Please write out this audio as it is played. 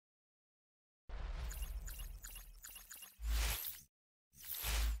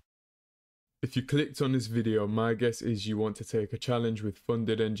If you clicked on this video, my guess is you want to take a challenge with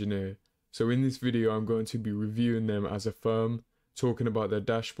Funded Engineer. So in this video, I'm going to be reviewing them as a firm, talking about their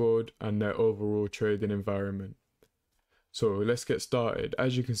dashboard and their overall trading environment. So let's get started.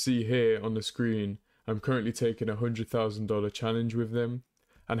 As you can see here on the screen, I'm currently taking a $100,000 challenge with them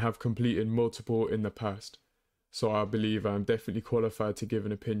and have completed multiple in the past. So I believe I'm definitely qualified to give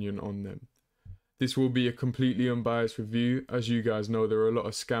an opinion on them. This will be a completely unbiased review. As you guys know, there are a lot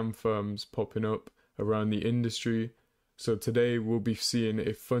of scam firms popping up around the industry. So today we'll be seeing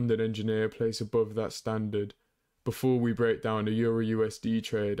if Funded Engineer plays above that standard before we break down a EURUSD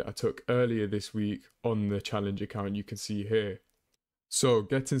trade I took earlier this week on the challenge account you can see here. So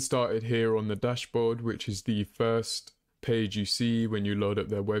getting started here on the dashboard, which is the first page you see when you load up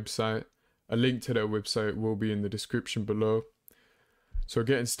their website. A link to their website will be in the description below. So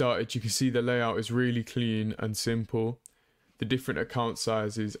getting started, you can see the layout is really clean and simple. The different account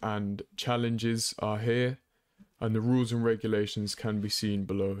sizes and challenges are here, and the rules and regulations can be seen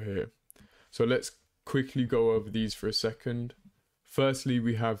below here. So let's quickly go over these for a second. Firstly,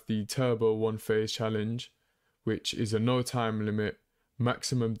 we have the Turbo One Phase Challenge, which is a no time limit,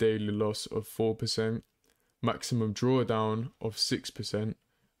 maximum daily loss of 4%, maximum drawdown of 6%,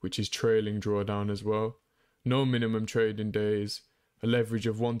 which is trailing drawdown as well, no minimum trading days, a leverage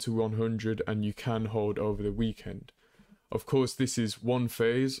of 1 to 100, and you can hold over the weekend. Of course, this is one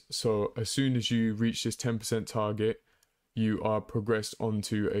phase, so as soon as you reach this 10% target, you are progressed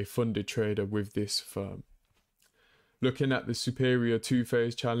onto a funded trader with this firm. Looking at the Superior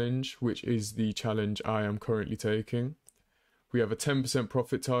Two-Phase Challenge, which is the challenge I am currently taking, we have a 10%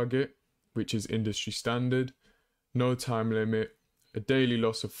 profit target, which is industry standard, no time limit, a daily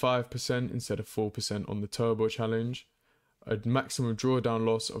loss of 5% instead of 4% on the Turbo Challenge, a maximum drawdown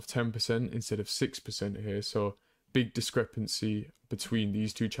loss of 10% instead of 6% here, so big discrepancy between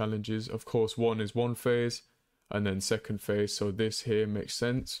these two challenges. Of course, one is one phase and then second phase, so this here makes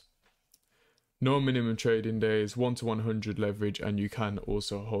sense. No minimum trading days, 1 to 100 leverage, and you can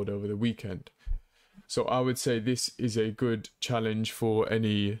also hold over the weekend. So I would say this is a good challenge for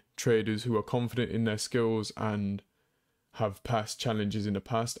any traders who are confident in their skills and have passed challenges in the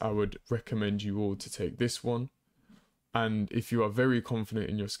past. I would recommend you all to take this one. And if you are very confident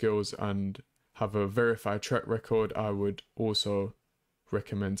in your skills and have a verified track record, I would also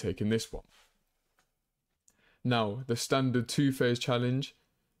recommend taking this one. Now, the standard two-phase challenge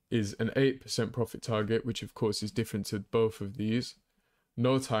is an 8% profit target, which of course is different to both of these.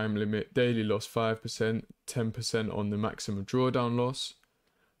 No time limit, daily loss 5%, 10% on the maximum drawdown loss.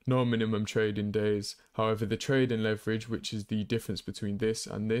 No minimum trading days. However, the trading leverage, which is the difference between this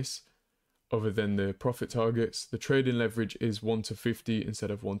and this, other than the profit targets, the trading leverage is 1 to 50 instead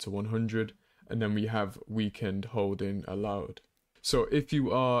of 1 to 100, and then we have weekend holding allowed. So if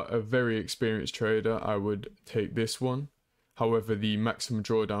you are a very experienced trader, I would take this one. However, the maximum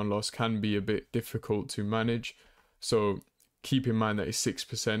drawdown loss can be a bit difficult to manage, so keep in mind that it's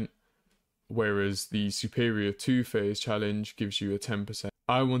 6%, whereas the Superior Two-Phase Challenge gives you a 10%.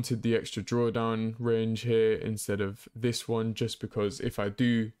 I wanted the extra drawdown range here instead of this one, just because if I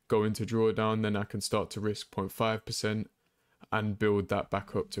do go into drawdown, then I can start to risk 0.5% and build that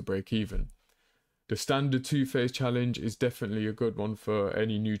back up to break even. The standard two-phase challenge is definitely a good one for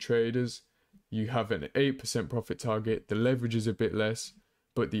any new traders. You have an 8% profit target, the leverage is a bit less,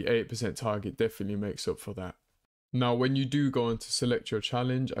 but the 8% target definitely makes up for that. Now, when you do go on to select your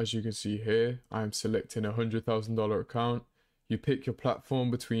challenge, as you can see here, I'm selecting a $100,000 account. You pick your platform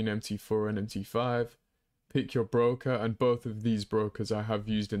between MT4 and MT5, pick your broker, and both of these brokers I have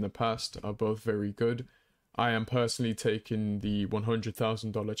used in the past are both very good. I am personally taking the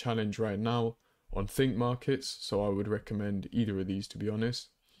 $100,000 challenge right now on Think Markets, so I would recommend either of these, to be honest.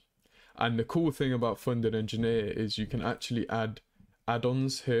 And the cool thing about Funded Engineer is you can actually add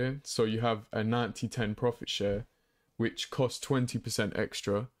add-ons here. So you have a 90-10 profit share, which costs 20%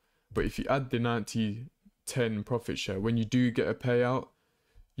 extra, but if you add the 90-10 profit share, when you do get a payout,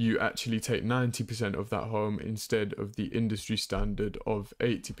 you actually take 90% of that home instead of the industry standard of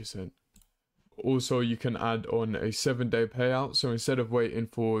 80%. Also, you can add on a 7-day payout, so instead of waiting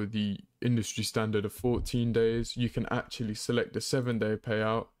for the industry standard of 14 days, you can actually select a 7-day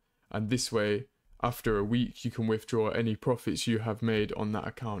payout, and this way, after a week, you can withdraw any profits you have made on that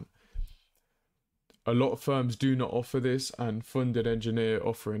account. A lot of firms do not offer this, and Funded Engineer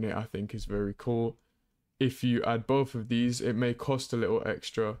offering it I think is very cool. If you add both of these, it may cost a little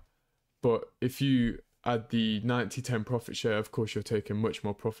extra, but if you add the 90-10 profit share, of course you're taking much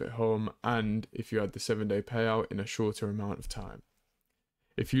more profit home, and if you add the 7-day payout in a shorter amount of time.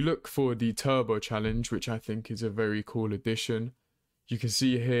 If you look for the Turbo Challenge, which I think is a very cool addition, you can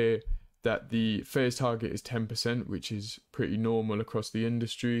see here that the phase target is 10%, which is pretty normal across the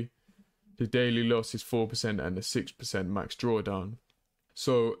industry. The daily loss is 4% and the 6% max drawdown.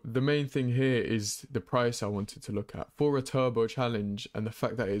 So the main thing here is the price I wanted to look at. For a turbo challenge and the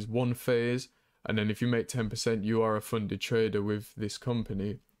fact that it is one phase, and then if you make 10%, you are a funded trader with this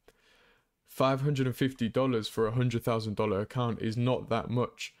company. $550 for a $100,000 account is not that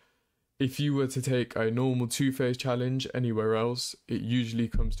much. If you were to take a normal two-phase challenge anywhere else, it usually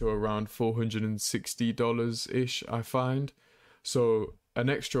comes to around $460-ish, I find. So an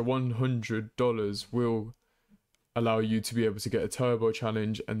extra $100 will allow you to be able to get a turbo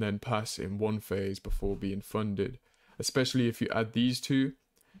challenge and then pass in one phase before being funded. Especially if you add these two,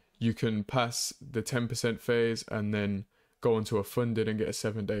 you can pass the 10% phase and then go onto a funded and get a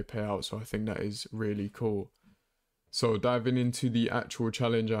 7-day payout. So I think that is really cool. So diving into the actual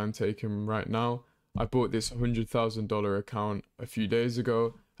challenge I'm taking right now, I bought this $100,000 account a few days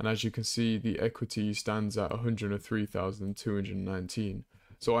ago, and as you can see, the equity stands at 103,219.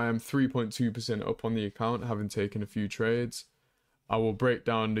 So I am 3.2% up on the account, having taken a few trades. I will break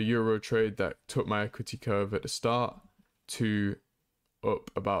down the euro trade that took my equity curve at the start to up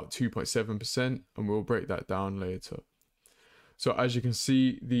about 2.7%, and we'll break that down later. So as you can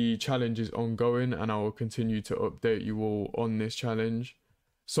see, the challenge is ongoing, and I will continue to update you all on this challenge.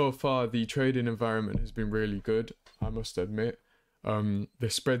 So far, the trading environment has been really good, I must admit. The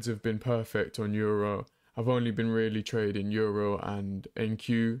spreads have been perfect on euro. I've only been really trading euro and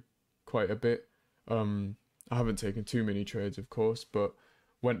NQ quite a bit. I haven't taken too many trades, of course, but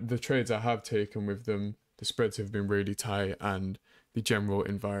when the trades I have taken with them, the spreads have been really tight and the general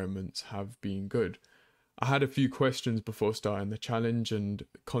environments have been good. I had a few questions before starting the challenge and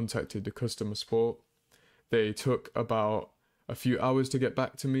contacted the customer support. They took about a few hours to get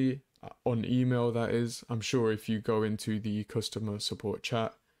back to me, on email that is. I'm sure if you go into the customer support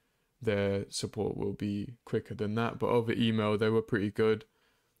chat, their support will be quicker than that, but over email they were pretty good.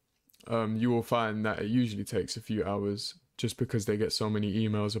 You will find that it usually takes a few hours just because they get so many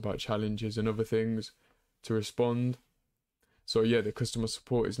emails about challenges and other things to respond. So yeah, the customer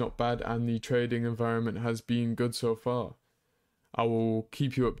support is not bad and the trading environment has been good so far. I will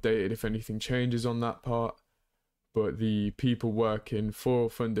keep you updated if anything changes on that part, but the people working for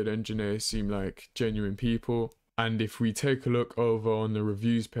Funded Engineers seem like genuine people. And if we take a look over on the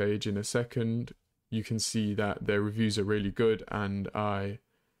reviews page in a second, you can see that their reviews are really good, and I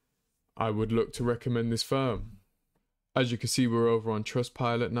would look to recommend this firm. As you can see, we're over on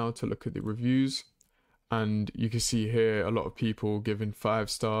Trustpilot now to look at the reviews. And you can see here a lot of people giving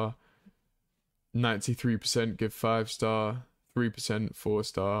 5-star, 93% give 5-star, 3%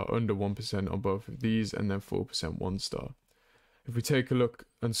 4-star, under 1% on both of these, and then 4% 1-star. If we take a look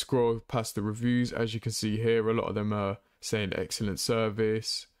and scroll past the reviews, as you can see here, a lot of them are saying excellent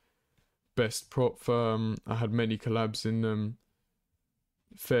service, best prop firm, I had many collabs in them,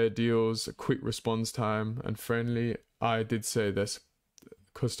 fair deals, a quick response time, and friendly. I did say this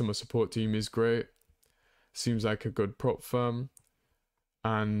customer support team is great. Seems like a good prop firm.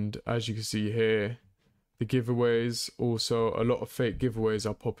 And as you can see here, the giveaways, also a lot of fake giveaways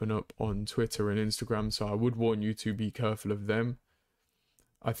are popping up on Twitter and Instagram, so I would warn you to be careful of them.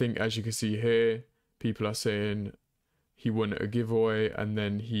 I think as you can see here, people are saying he won a giveaway and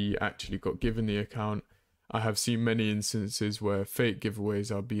then he actually got given the account. I have seen many instances where fake giveaways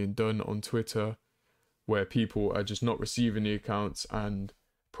are being done on Twitter, where people are just not receiving the accounts and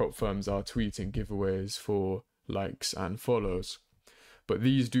prop firms are tweeting giveaways for likes and follows. But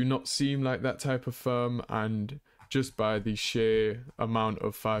these do not seem like that type of firm, and just by the sheer amount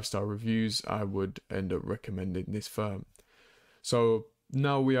of 5-star reviews, I would end up recommending this firm. So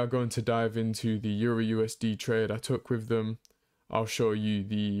now we are going to dive into the EURUSD trade I took with them. I'll show you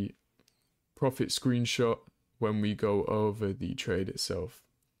the profit screenshot when we go over the trade itself.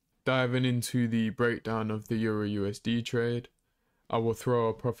 Diving into the breakdown of the EURUSD trade, I will throw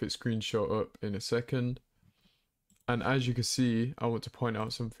a profit screenshot up in a second. And as you can see, I want to point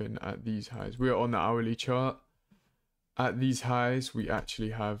out something at these highs. We are on the hourly chart. At these highs, we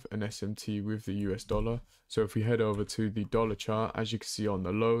actually have an SMT with the US dollar. So if we head over to the dollar chart, as you can see on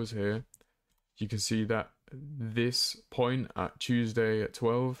the lows here, you can see that this point at Tuesday at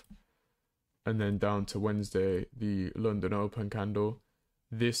 12, and then down to Wednesday, the London Open candle.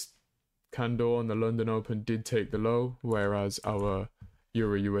 This candle on the London Open did take the low, whereas our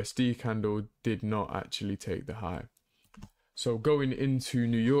EURUSD candle did not actually take the high. So going into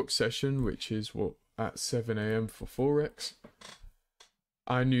New York session, which is at 7 AM for Forex,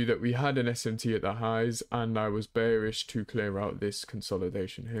 I knew that we had an SMT at the highs and I was bearish to clear out this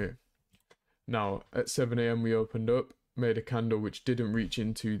consolidation here. Now at 7 AM we opened up made a candle which didn't reach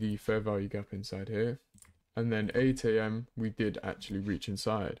into the fair value gap inside here. And then 8 a.m. we did actually reach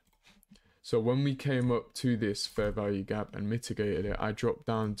inside. So when we came up to this fair value gap and mitigated it, I dropped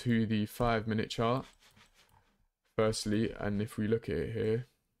down to the 5-minute chart firstly, and if we look at it here,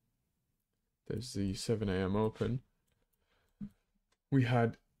 there's the 7 a.m. open. We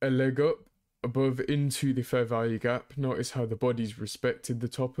had a leg up above into the fair value gap. Notice how the bodies respected the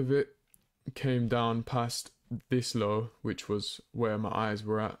top of it, came down past this low, which was where my eyes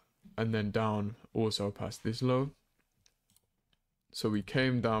were at, and then down also past this low. So we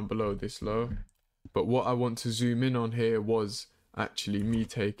came down below this low, but what I want to zoom in on here was actually me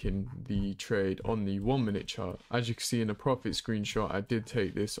taking the trade on the 1-minute chart. As you can see in the profit screenshot, I did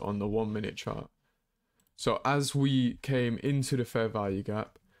take this on the 1-minute chart. So as we came into the fair value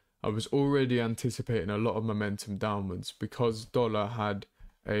gap, I was already anticipating a lot of momentum downwards because dollar had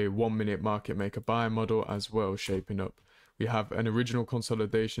a 1-minute market maker buy model as well shaping up. We have an original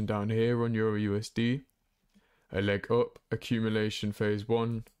consolidation down here on EURUSD, a leg up, accumulation phase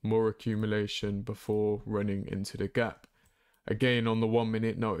 1, more accumulation before running into the gap. Again, on the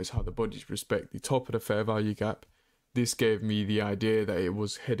 1-minute, notice how the bodies respect the top of the fair value gap. This gave me the idea that it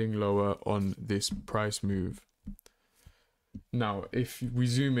was heading lower on this price move. Now, if we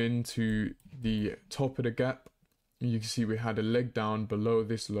zoom into the top of the gap, you can see we had a leg down below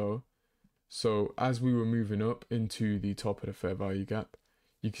this low. So as we were moving up into the top of the fair value gap,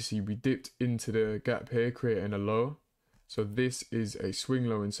 you can see we dipped into the gap here, creating a low. So this is a swing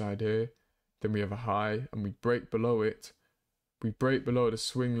low inside here. Then we have a high and we break below it. We break below the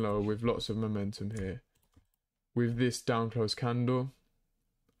swing low with lots of momentum here, with this down close candle,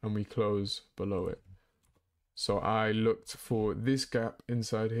 and we close below it. So I looked for this gap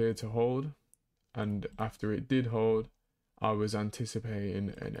inside here to hold, and after it did hold, I was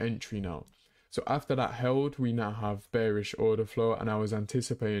anticipating an entry now. So after that held, we now have bearish order flow, and I was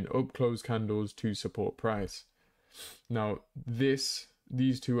anticipating up close candles to support price. Now these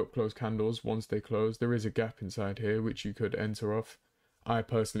two up close candles, once they close, there is a gap inside here which you could enter off. I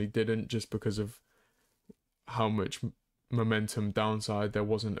personally didn't, just because of how much momentum downside there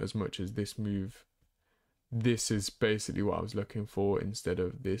wasn't as much as this move. This is basically what I was looking for instead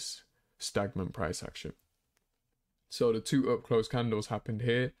of this stagnant price action. So the two up close candles happened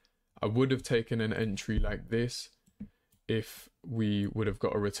here. I would have taken an entry like this if we would have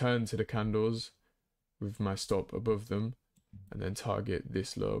got a return to the candles with my stop above them and then target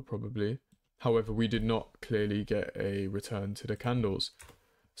this low probably. However, we did not clearly get a return to the candles.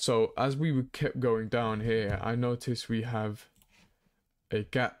 So as we kept going down here, I noticed we have a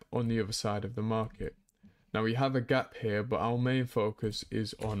gap on the other side of the market. Now we have a gap here, but our main focus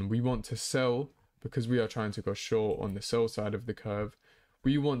is on, we want to sell because we are trying to go short on the sell side of the curve.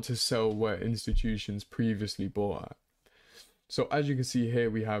 We want to sell where institutions previously bought at. So as you can see here,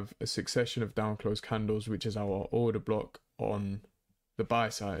 we have a succession of down close candles, which is our order block on the buy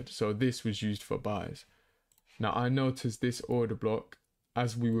side. So this was used for buys. Now I noticed this order block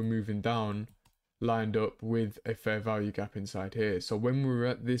as we were moving down lined up with a fair value gap inside here. So when we were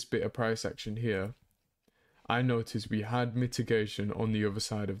at this bit of price action here, I noticed we had mitigation on the other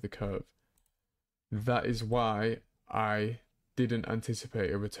side of the curve. That is why I didn't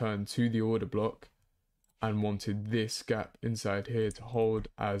anticipate a return to the order block and wanted this gap inside here to hold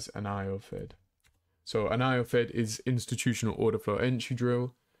as an IO Fed. So an IO Fed is institutional order flow entry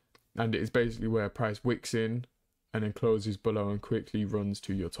drill, and it is basically where price wicks in and then closes below and quickly runs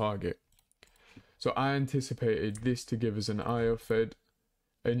to your target. So I anticipated this to give us an IO Fed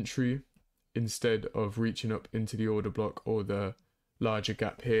entry instead of reaching up into the order block or the larger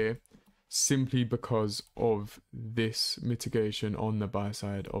gap here, simply because of this mitigation on the buy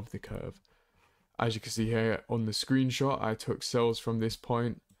side of the curve. As you can see here on the screenshot, I took sells from this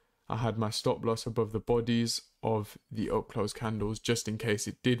point. I had my stop loss above the bodies of the up close candles just in case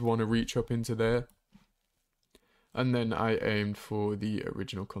it did want to reach up into there. And then I aimed for the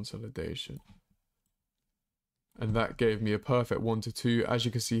original consolidation. And that gave me a perfect 1 to 2. As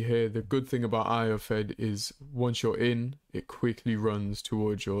you can see here, the good thing about IO Fed is once you're in, it quickly runs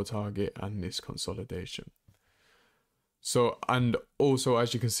towards your target and this consolidation. So, and also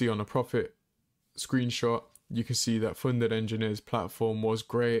as you can see on the profit screenshot, you can see that Funded Engineer's platform was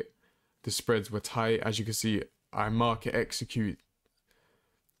great. The spreads were tight. As you can see, I market execute.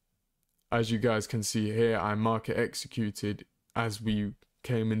 As you guys can see here, I market executed as we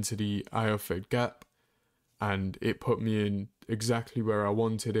came into the IO Fed gap, and it put me in exactly where I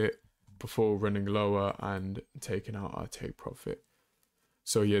wanted it before running lower and taking out our take profit.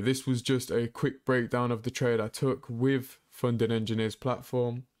 So yeah, this was just a quick breakdown of the trade I took with Funded Engineer's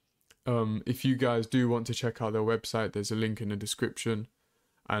platform. If you guys do want to check out their website, there's a link in the description.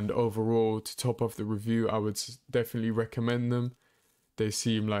 And overall, to top off the review, I would definitely recommend them. They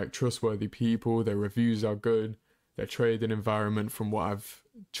seem like trustworthy people, their reviews are good, their trading environment from what I've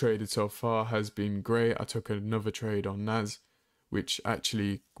traded so far has been great. I took another trade on NAS, which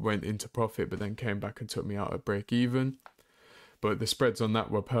actually went into profit but then came back and took me out at break even. But the spreads on that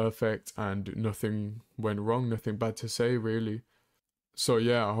were perfect and nothing went wrong, nothing bad to say really. So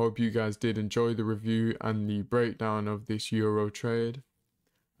yeah, I hope you guys did enjoy the review and the breakdown of this Euro trade.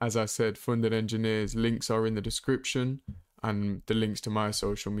 As I said, Funded Engineers links are in the description, and the links to my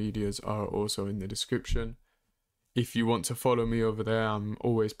social medias are also in the description. If you want to follow me over there, I'm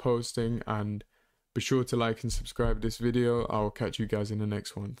always posting, and be sure to like and subscribe this video. I'll catch you guys in the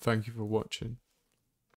next one. Thank you for watching.